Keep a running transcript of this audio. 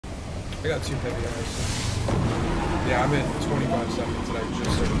I got 2 heavy eyes. Yeah, I'm at 25 seconds and I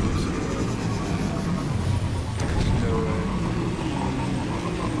just started losing. No way.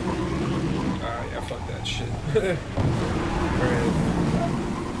 Yeah, fuck that shit. Alright.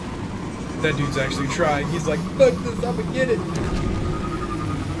 That dude's actually trying. He's like, fuck this, I'm gonna get it.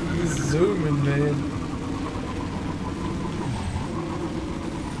 He's zooming, man.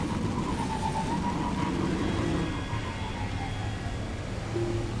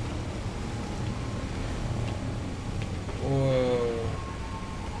 Whoa.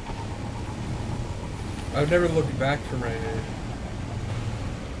 I've never looked back from right here.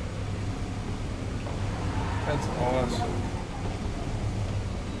 That's awesome.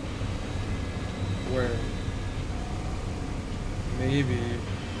 Where? Maybe.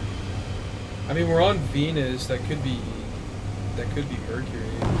 I mean, we're on Venus. That could be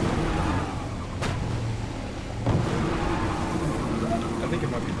Mercury. I think it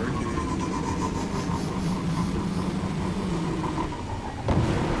might be Mercury.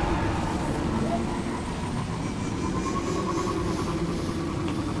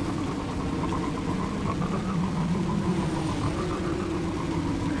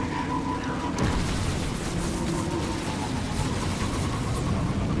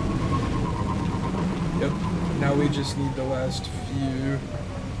 We just need the last few.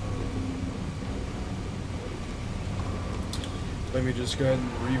 Let me just go ahead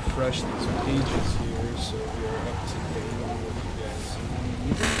and refresh these pages here so we are up to date on what you guys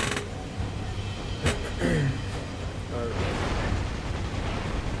need. Alright.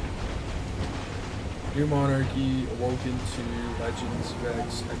 New Monarchy, Awoken 2, Legends,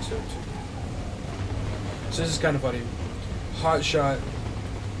 Vex, Exo 2. So this is kind of funny. Hotshot,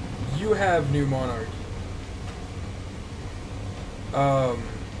 you have New Monarchy.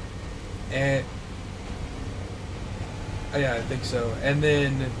 And yeah, I think so. And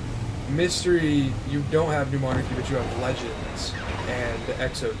then Mystery, you don't have New Monarchy, but you have Legends and the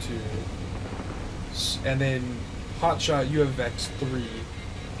Exo 2. And then Hotshot, you have Vex 3,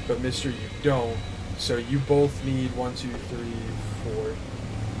 but Mystery you don't. So you both need 1, 2, 3, 4.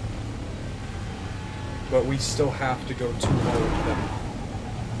 But we still have to go 2 more with them.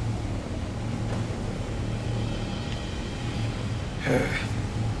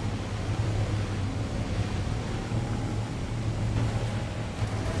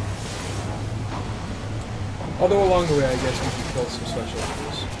 Although along the way, I guess we can kill some special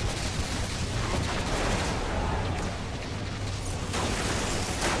enemies.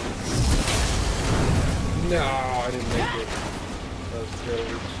 No, I didn't make it. That was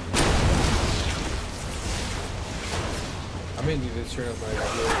terrible. I may need to turn up my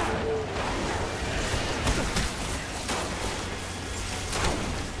reload.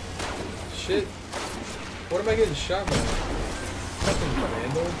 Shit. What am I getting shot by? Fucking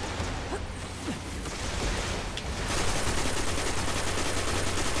vandal?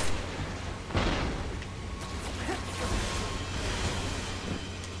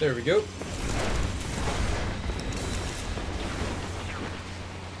 There we go.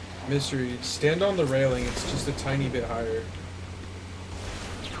 Mystery, stand on the railing, it's just a tiny bit higher.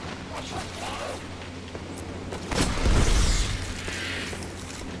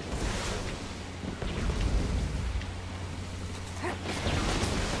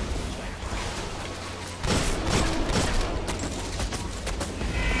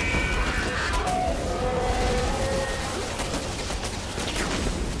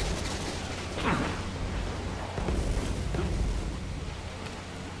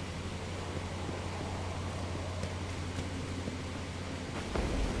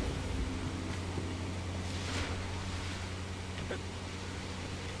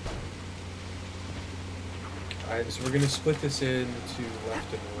 Alright, so we're going to split this into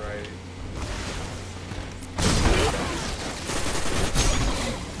left and right.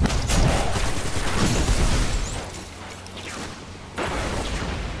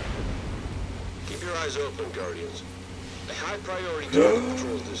 Keep your eyes open, Guardians. A high priority target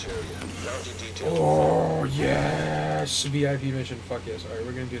patrols this area. Bounty details. Oh, yes! VIP mission, fuck yes. Alright,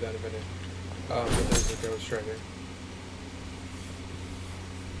 we're going to do that in a minute. But there's a ghost rider.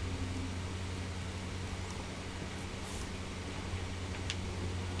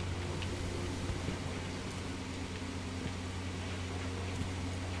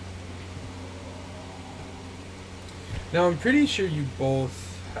 Now, I'm pretty sure you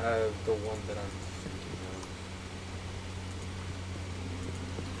both have the one that I'm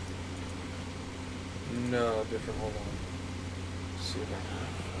thinking of. No, different. Hold on. Let's see if I can.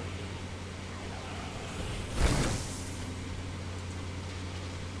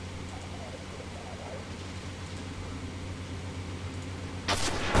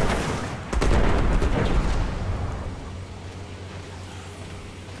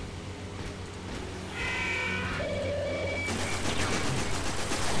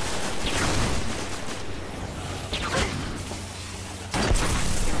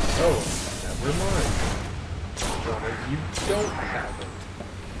 Oh, never mind. One of you don't have it.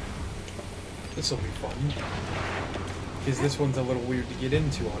 This'll be fun. Because this one's a little weird to get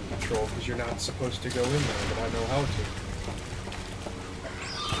into on patrol, because you're not supposed to go in there, but I know how to.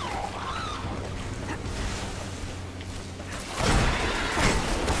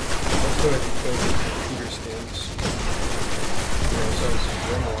 Let's go ahead and kill the computer stamps. There's also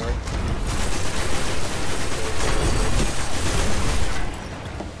grimoire.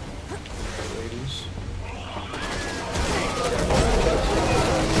 Ladies.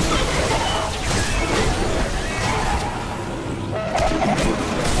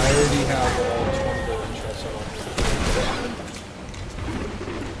 I already have all 20 golden chests on.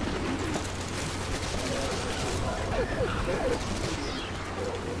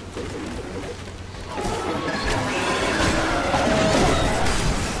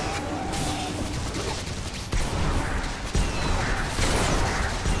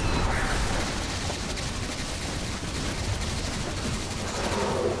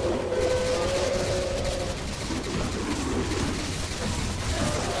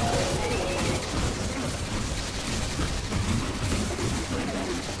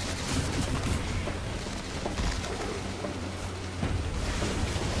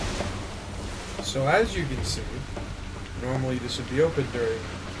 So as you can see, normally this would be open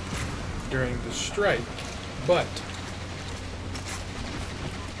during the strike, but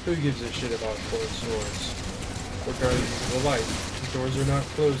who gives a shit about closed doors? We're guardians of the light. The doors are not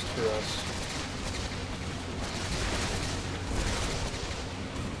closed for us.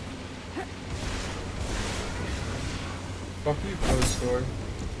 Fuck you, closed door.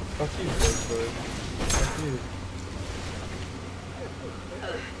 Fuck you, closed door. Fuck you.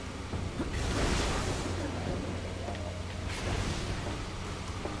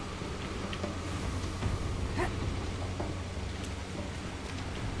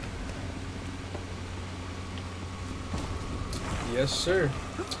 Yes, sir.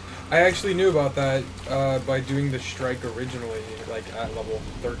 I actually knew about that by doing the strike originally, like at level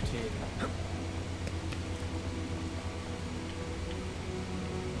 13.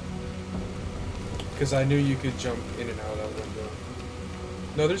 Because I knew you could jump in and out of that window.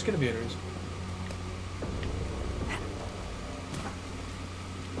 No, there's gonna be enemies.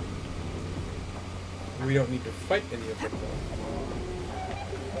 We don't need to fight any of them though.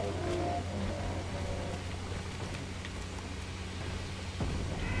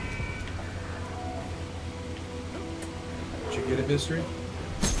 Did you get it, Mystery?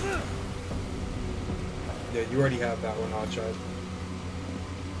 Yeah, you already have that one, Hotshot.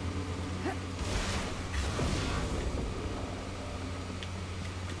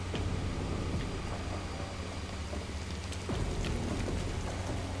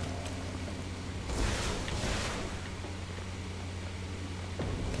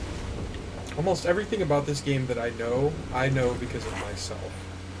 Almost everything about this game that I know because of myself.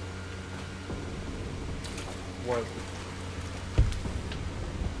 What?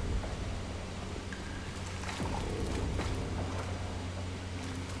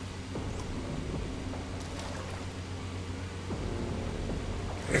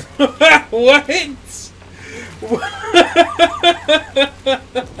 What?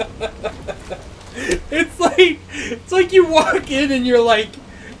 It's like you walk in and you're like,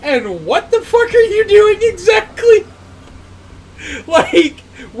 and what the fuck are you doing exactly? Like,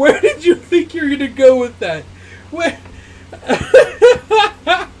 where did you think you're gonna go with that? Where?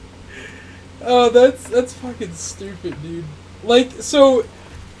 Oh, that's fucking stupid, dude. Like, so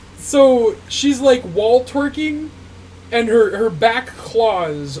she's like wall twerking, and her back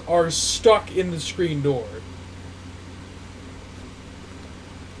claws are stuck in the screen door.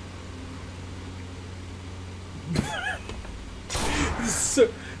 So,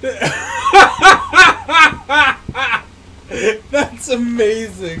 that's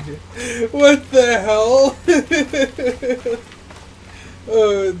amazing. What the hell?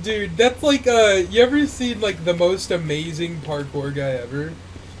 Oh, dude, that's like, you ever seen, like, the most amazing parkour guy ever?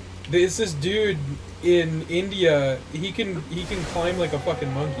 There's this dude in India, he can climb like a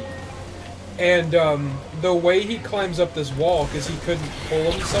fucking monkey. And, the way he climbs up this wall, because he couldn't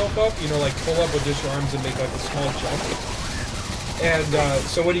pull himself up, you know, like, pull up with just your arms and make, like, a small jump. And,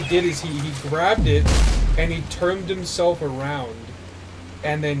 so what he did is he grabbed it, and he turned himself around,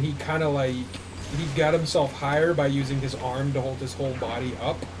 and then he kind of, like, he got himself higher by using his arm to hold his whole body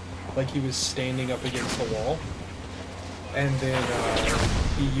up, like he was standing up against the wall. And then,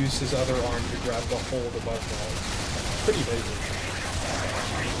 he used his other arm to grab the hold above that. Pretty amazing.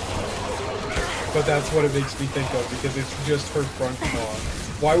 But that's what it makes me think of, because it's just her front paw.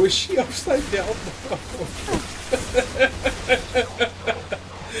 Why was she upside down?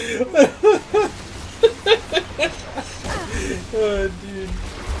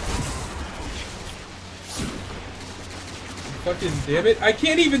 damn it. I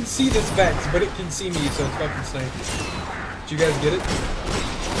can't even see this Vex, but it can see me, so it's fucking sniping. Did you guys get it?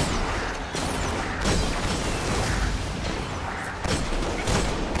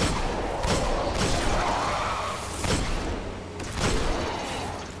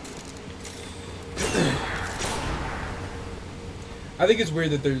 I think it's weird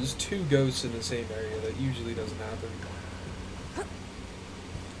that there's 2 ghosts in the same area. That usually doesn't happen.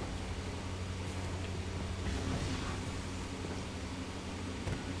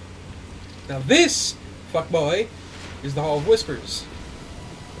 Now this, fuckboy, is the Hall of Whispers.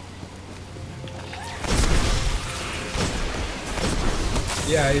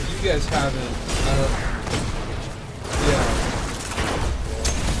 Yeah, if you guys haven't, yeah.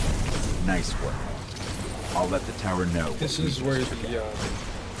 Nice work. I'll let the tower know. This is where the,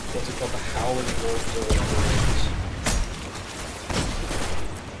 what's it called, the Howling Wolf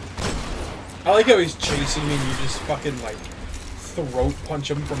is. I like how he's chasing me and you just fucking, like, throat punch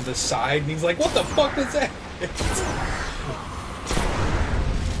him from the side, and he's like, what the fuck was that?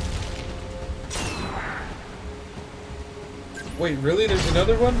 Wait, really? There's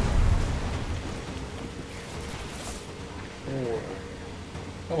another one?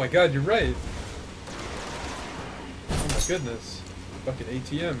 Oh my god, you're right. Oh my goodness. Fucking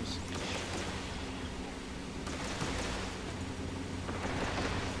ATMs.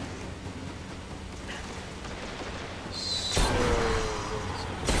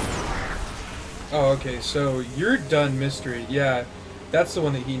 Oh, okay, so you're done, Mystery. Yeah, that's the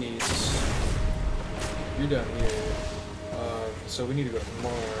one that he needs. You're done here. So we need to go to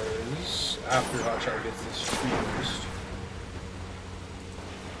Mars after Hotshot gets this fused.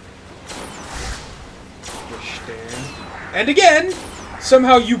 And again,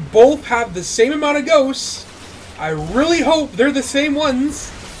 somehow you both have the same amount of ghosts. I really hope they're the same ones.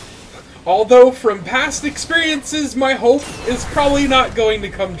 Although from past experiences, my hope is probably not going to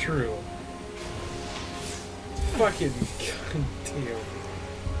come true. Fucking goddamn.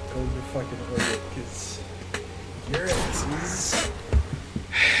 Go to fucking orbit, because your asses.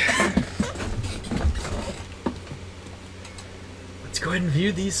 Let's go ahead and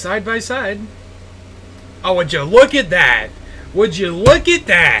view these side by side. Oh, would you look at that? Would you look at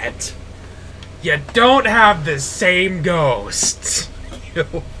that? You don't have the same ghosts. You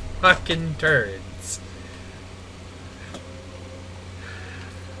fucking turds.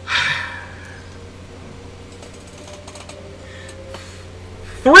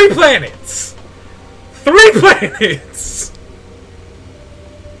 3 planets! 3 planets!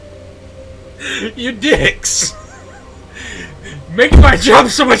 You dicks! Make my job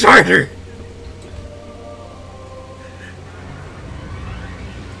so much harder!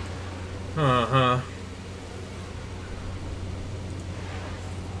 Uh-huh.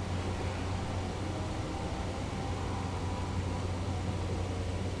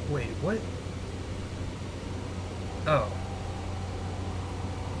 Wait, what? Oh.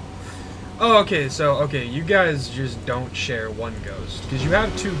 Oh, okay, so, okay, you guys just don't share one ghost. Because you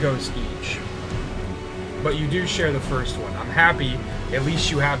have 2 ghosts each. But you do share the first one. I'm happy, at least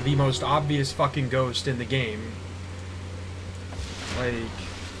you have the most obvious fucking ghost in the game. Like...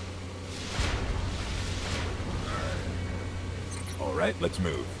 Alright, let's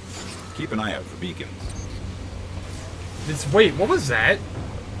move. Keep an eye out for beacons. Wait, what was that?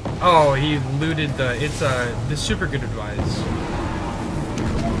 Oh, he looted the... It's, the super good advice.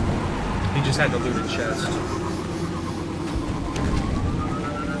 He just had to loot a chest.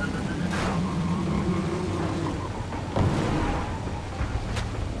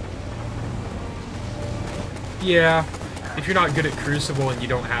 Yeah, if you're not good at Crucible and you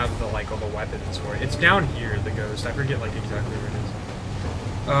don't have the, like, all the weapons for it. It's down here, the ghost. I forget, like, exactly where it is.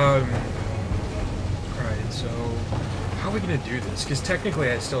 Alright, so... How are we gonna do this? Because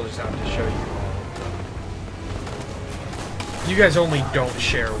technically I still just have to show you all. You guys only don't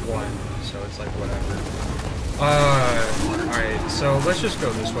share one, so it's like, whatever. Alright, so let's just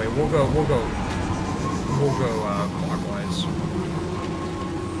go this way. We'll go clockwise.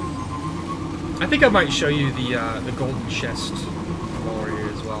 I think I might show you the golden chest while we're here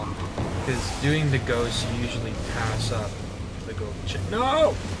as well. Because doing the ghosts, you usually pass up the golden chest.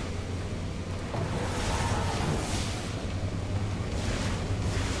 No!